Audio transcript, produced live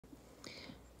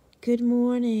Good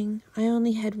morning. I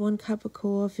only had one cup of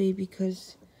coffee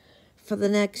because for the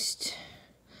next,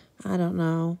 I don't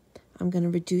know, I'm going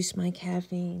to reduce my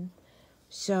caffeine.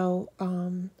 So,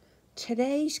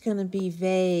 today's going to be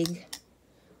vague.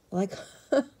 Like,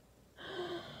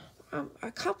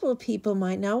 a couple of people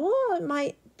might know, well, it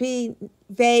might be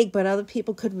vague, but other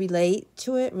people could relate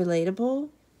to it, relatable.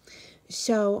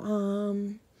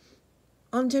 So,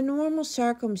 under normal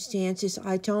circumstances,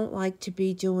 I don't like to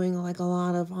be doing like a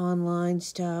lot of online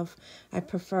stuff. I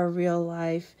prefer real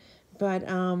life. But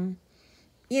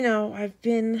I've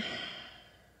been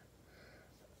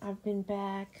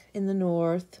back in the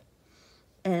north,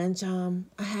 and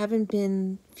I haven't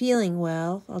been feeling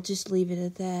well. I'll just leave it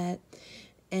at that.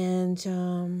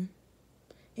 And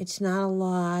it's not a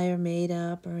lie or made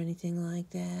up or anything like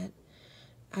that.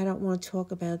 I don't want to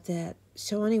talk about that.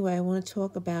 So anyway, I want to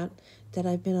talk about that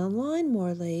I've been online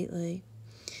more lately.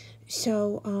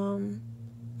 So,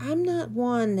 I'm not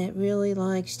one that really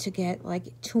likes to get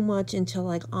like too much into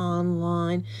like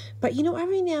online, but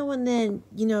every now and then,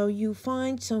 you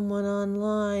find someone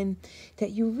online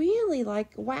that you really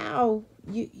like, wow,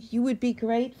 you would be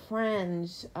great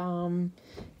friends.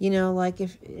 Like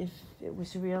if it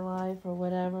was real life or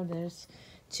whatever, there's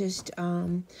just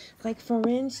like for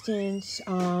instance,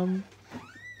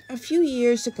 a few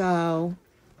years ago,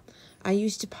 I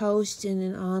used to post in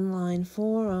an online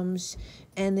forums,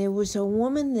 and there was a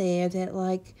woman there that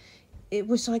like it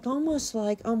was like almost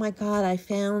like, oh my God, I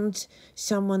found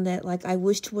someone that like I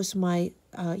wished was my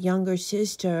younger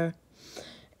sister,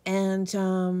 and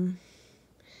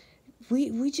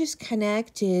we just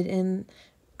connected, and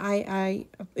I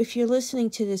if you're listening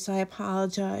to this, I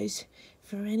apologize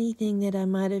for anything that I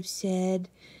might have said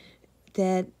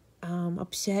that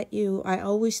upset you. I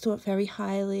always thought very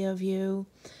highly of you.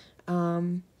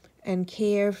 And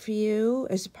care for you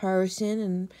as a person,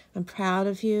 and I'm proud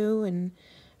of you. And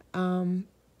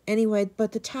anyway,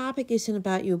 but the topic isn't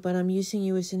about you, but I'm using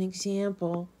you as an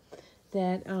example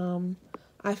that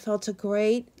I felt a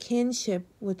great kinship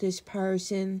with this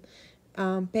person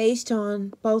based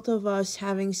on both of us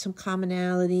having some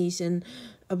commonalities and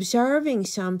observing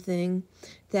something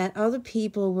that other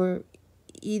people were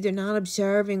either not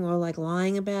observing or like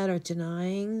lying about or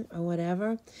denying or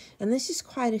whatever. And this is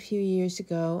quite a few years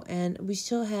ago, and we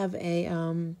still have a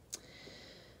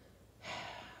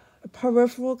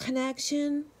peripheral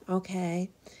connection. Okay.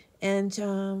 And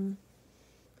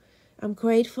I'm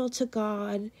grateful to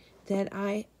God that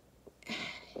I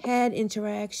had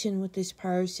interaction with this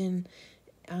person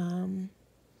in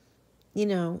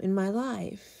my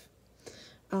life.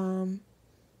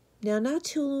 Now, not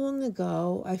too long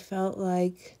ago, I felt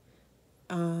like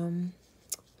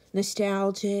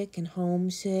nostalgic and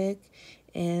homesick,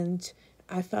 and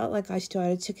I felt like I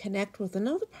started to connect with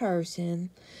another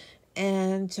person,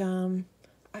 and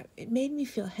it made me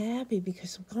feel happy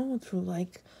because I'm going through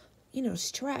like,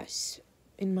 stress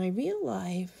in my real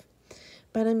life.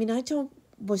 But I mean,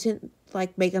 wasn't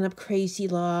like making up crazy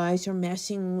lies or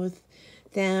messing with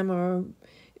them, or,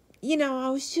 I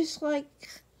was just like,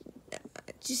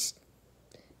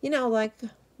 like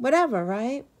whatever,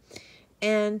 right?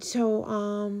 And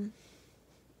so,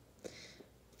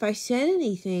 if I said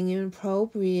anything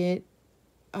inappropriate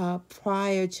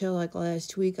prior to like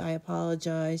last week, I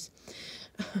apologize.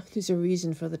 There's a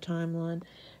reason for the timeline.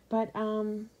 But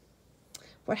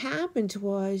what happened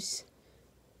was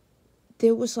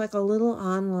there was like a little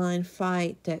online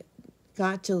fight that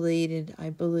got deleted, I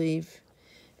believe,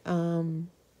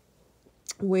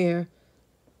 where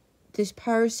this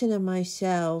person and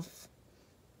myself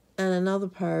and another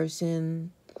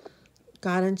person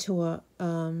got into a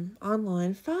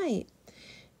online fight.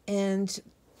 And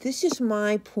this is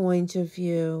my point of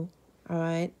view, all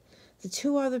right? The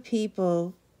two other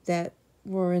people that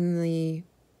were in the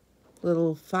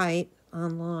little fight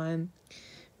online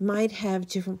might have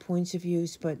different points of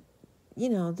views, but,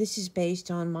 this is based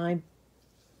on my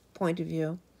point of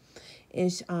view,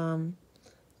 is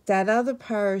that other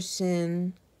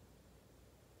person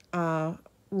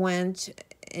went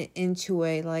into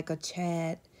a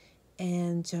chat,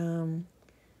 and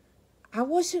I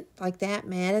wasn't like that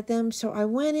mad at them, so I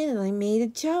went in and I made a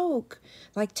joke,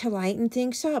 like to lighten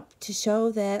things up, to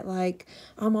show that like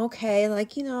I'm okay,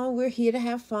 like we're here to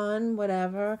have fun,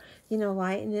 whatever,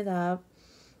 lighten it up.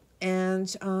 And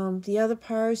the other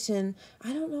person,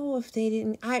 I don't know if they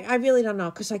didn't, I really don't know,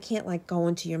 because I can't like go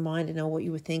into your mind and know what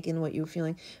you were thinking, what you were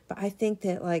feeling, but I think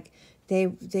that like they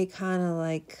kind of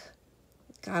like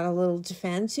got a little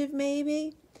defensive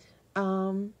maybe.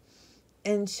 And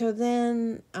so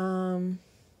then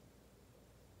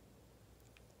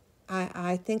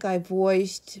I think I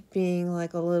voiced being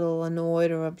like a little annoyed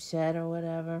or upset or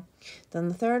whatever. Then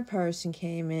the third person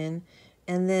came in,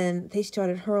 and then they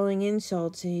started hurling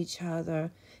insults at each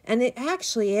other. And it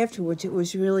actually, afterwards, it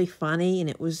was really funny, and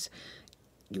it was,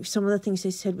 some of the things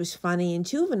they said was funny and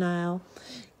juvenile.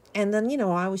 And then,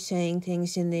 I was saying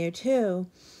things in there too.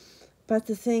 But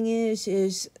the thing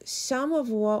is some of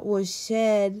what was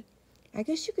said, I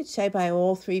guess you could say by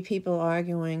all three people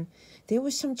arguing, there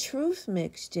was some truth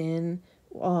mixed in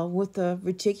with the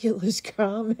ridiculous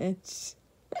comments.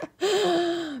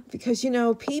 Because,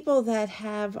 people that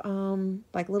have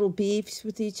like little beefs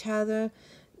with each other,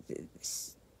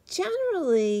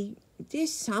 generally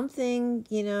there's something,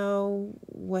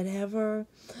 whatever,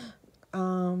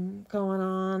 going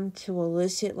on to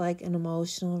elicit like an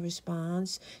emotional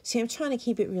response. See, I'm trying to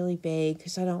keep it really vague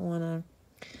because I don't want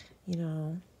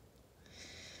to,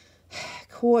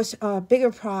 cause a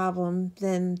bigger problem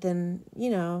than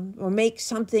or make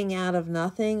something out of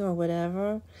nothing or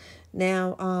whatever.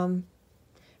 Now,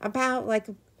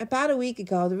 about a week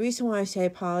ago, the reason why I say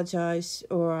apologize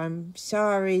or I'm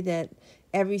sorry that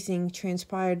everything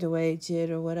transpired the way it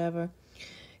did or whatever,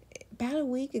 about a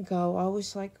week ago, I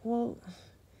was like, well,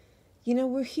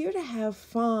 we're here to have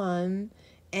fun,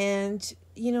 and,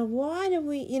 why do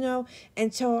we,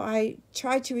 and so I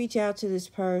tried to reach out to this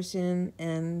person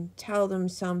and tell them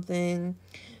something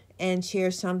and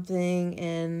share something,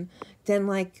 and then,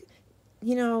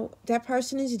 that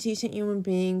person is a decent human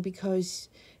being because,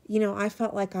 I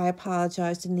felt like I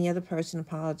apologized and the other person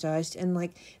apologized, and,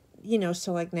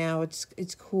 so, now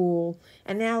it's cool,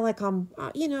 and now,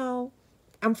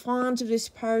 I'm fond of this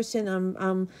person.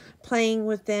 I'm playing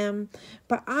with them,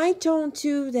 but I don't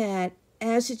do that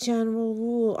as a general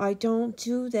rule. I don't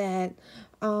do that.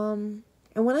 And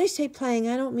when I say playing,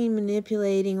 I don't mean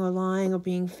manipulating or lying or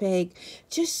being fake.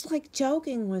 Just like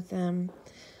joking with them.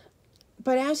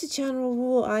 But as a general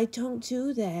rule, I don't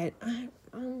do that.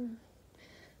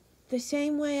 The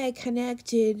same way I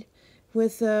connected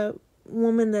with a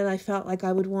woman that I felt like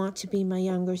I would want to be my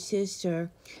younger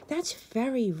sister. That's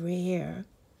very rare.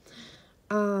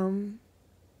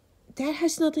 That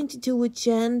has nothing to do with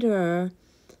gender,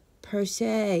 per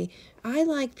se. I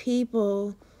like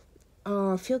people,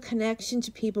 feel connection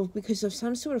to people because of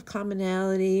some sort of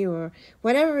commonality or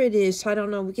whatever it is. I don't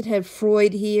know. We could have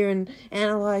Freud here and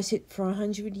analyze it for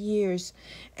 100 years,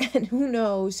 and who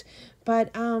knows.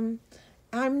 But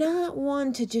I'm not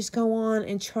one to just go on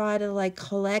and try to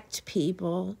collect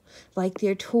people like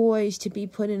they're toys to be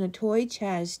put in a toy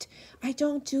chest. I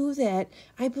don't do that.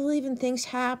 I believe in things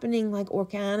happening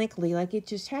organically, like it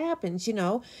just happens,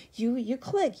 you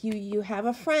click, you have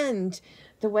a friend.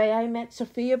 The way I met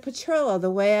Sophia Petrillo,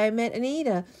 the way I met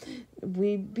Anita,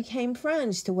 we became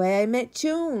friends. The way I met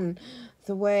June,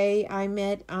 the way I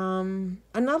met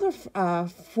another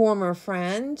former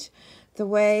friend, the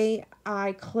way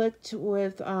I clicked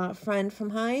with a friend from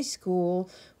high school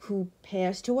who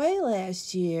passed away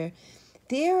last year.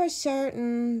 There are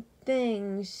certain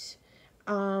things,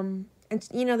 and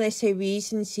they say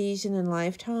reason, season, and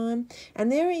lifetime, and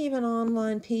there are even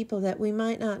online people that we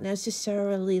might not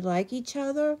necessarily like each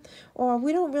other, or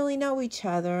we don't really know each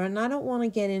other, and I don't want to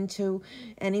get into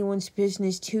anyone's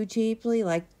business too deeply,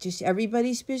 just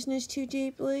everybody's business too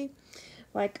deeply.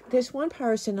 There's one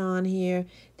person on here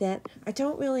that I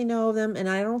don't really know them, and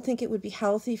I don't think it would be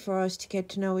healthy for us to get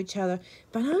to know each other,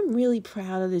 but I'm really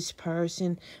proud of this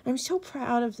person. I'm so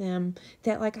proud of them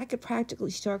that, I could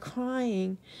practically start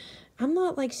crying. I'm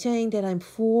not, saying that I'm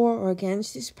for or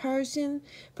against this person,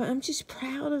 but I'm just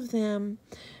proud of them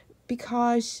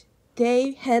because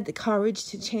they had the courage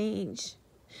to change.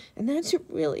 And that's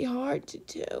really hard to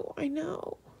do, I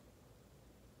know.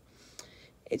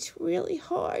 It's really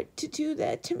hard to do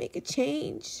that, to make a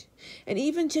change. And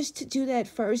even just to do that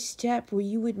first step where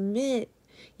you admit,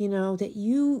 that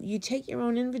you take your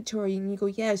own inventory and you go,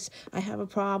 yes, I have a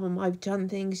problem. I've done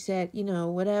things that,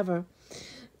 whatever.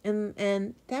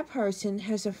 And that person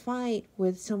has a fight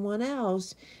with someone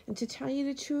else. And to tell you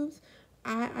the truth,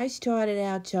 I started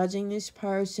out judging this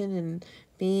person and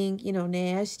being,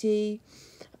 nasty.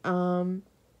 And,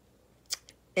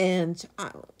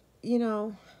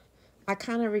 I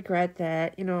kind of regret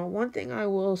that. One thing I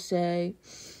will say,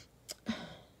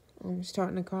 I'm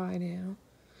starting to cry now.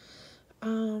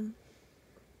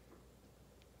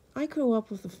 I grew up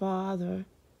with a father,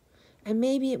 and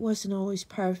maybe it wasn't always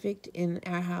perfect in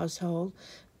our household,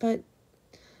 but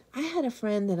I had a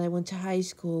friend that I went to high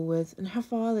school with, and her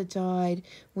father died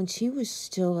when she was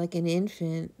still an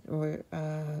infant or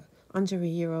under a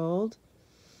year old.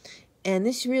 And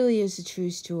this really is a true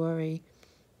story.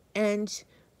 And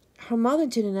her mother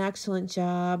did an excellent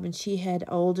job, and she had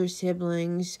older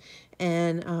siblings,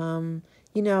 and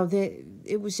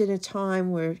it was at a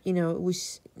time where it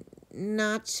was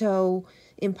not so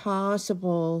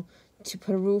impossible to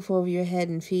put a roof over your head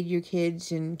and feed your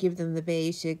kids and give them the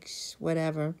basics,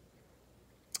 whatever.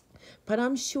 But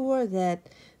I'm sure that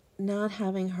not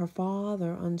having her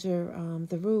father under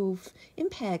the roof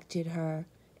impacted her.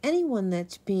 Anyone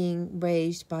that's being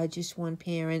raised by just one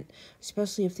parent,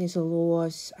 especially if there's a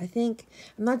loss, I'm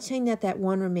not saying that that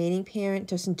one remaining parent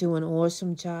doesn't do an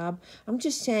awesome job. I'm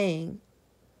just saying,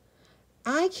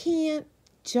 I can't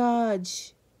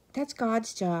judge. That's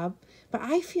God's job. But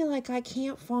I feel like I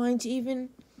can't find even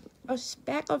a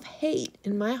speck of hate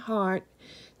in my heart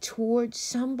towards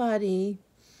somebody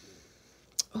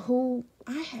who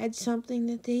I had something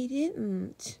that they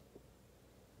didn't.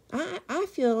 I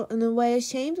feel in a way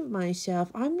ashamed of myself.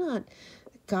 I'm not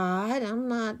God. I'm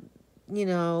not,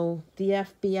 the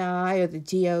FBI or the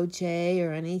DOJ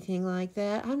or anything like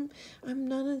that. I'm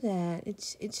none of that.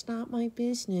 It's not my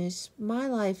business. My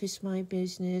life is my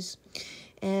business.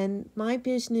 And my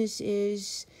business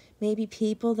is maybe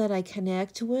people that I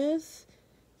connect with,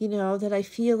 that I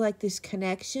feel like this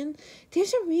connection.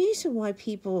 There's a reason why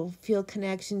people feel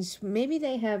connections. Maybe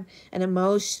they have an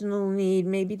emotional need.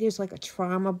 Maybe there's like a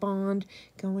trauma bond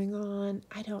going on.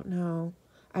 I don't know.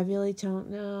 I really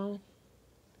don't know.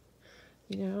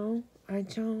 I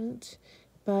don't.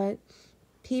 But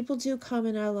people do come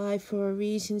in our life for a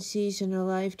reason, season, or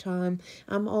lifetime.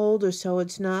 I'm older, so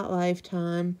it's not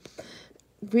lifetime.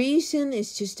 Reason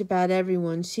is just about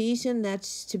everyone. Season,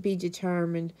 that's to be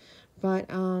determined.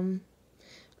 But I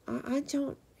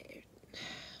don't,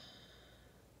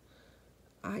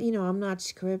 I'm not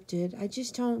scripted. I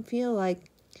just don't feel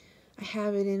like I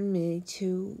have it in me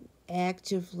to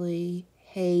actively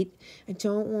hate. I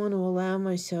don't want to allow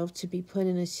myself to be put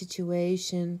in a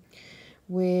situation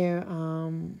where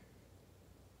I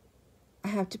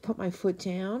have to put my foot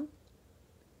down,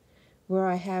 where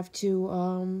I have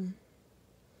to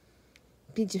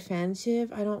be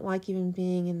defensive. I don't like even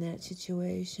being in that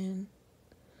situation.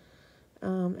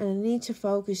 And I need to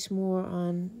focus more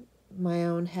on my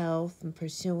own health and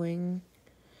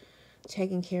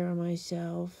taking care of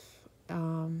myself.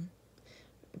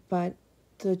 But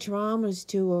the dramas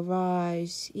do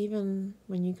arise even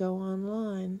when you go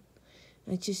online.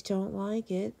 I just don't like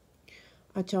it.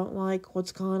 I don't like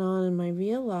what's going on in my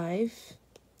real life.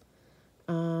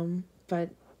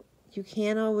 But you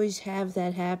can't always have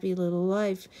that happy little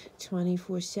life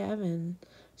 24/7.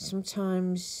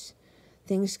 Sometimes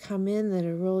things come in that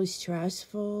are really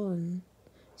stressful and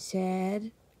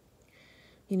sad,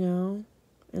 and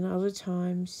other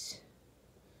times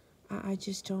I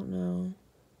just don't know.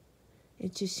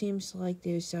 It just seems like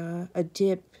there's a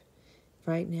dip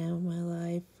right now in my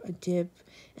life, a dip,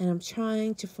 and I'm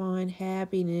trying to find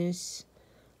happiness,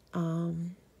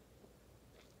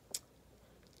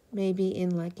 maybe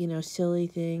in silly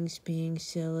things, being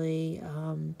silly,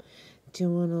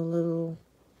 doing a little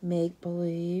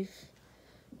make-believe.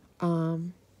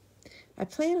 I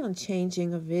plan on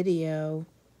changing a video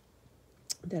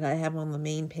that I have on the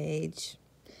main page.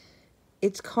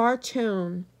 It's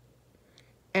cartoon,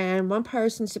 and one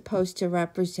person's supposed to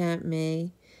represent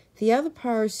me. The other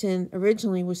person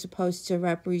originally was supposed to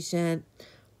represent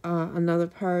another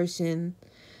person,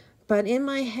 but in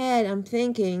my head I'm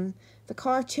thinking the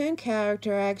cartoon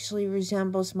character actually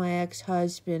resembles my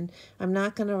ex-husband. I'm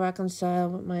not going to reconcile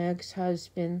with my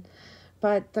ex-husband,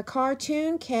 but the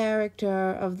cartoon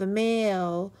character of the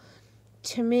male,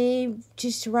 to me,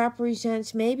 just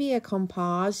represents maybe a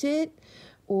composite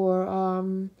or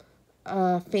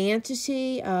a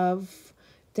fantasy of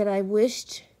that I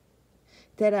wished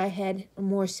that I had a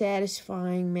more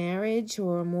satisfying marriage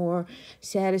or a more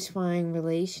satisfying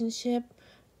relationship.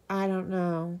 I don't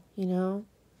know,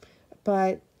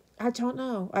 but I don't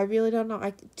know. I really don't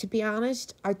know. To be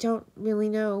honest, I don't really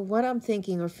know what I'm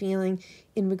thinking or feeling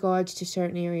in regards to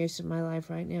certain areas of my life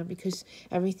right now, because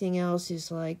everything else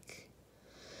is like,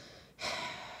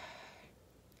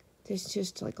 there's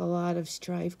just like a lot of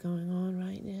strife going on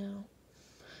right now.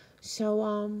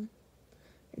 So,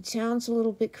 it sounds a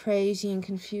little bit crazy and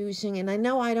confusing, and I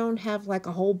know I don't have like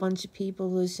a whole bunch of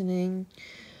people listening,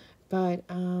 but,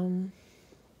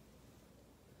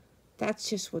 that's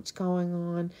just what's going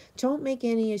on. Don't make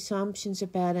any assumptions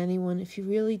about anyone if you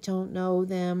really don't know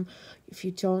them, if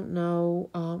you don't know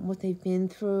what they've been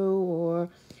through or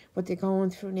what they're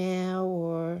going through now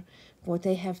or what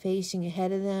they have facing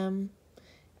ahead of them.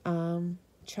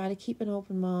 Try to keep an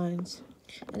open mind.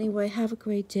 Anyway, have a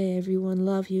great day, everyone.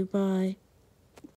 Love you. Bye.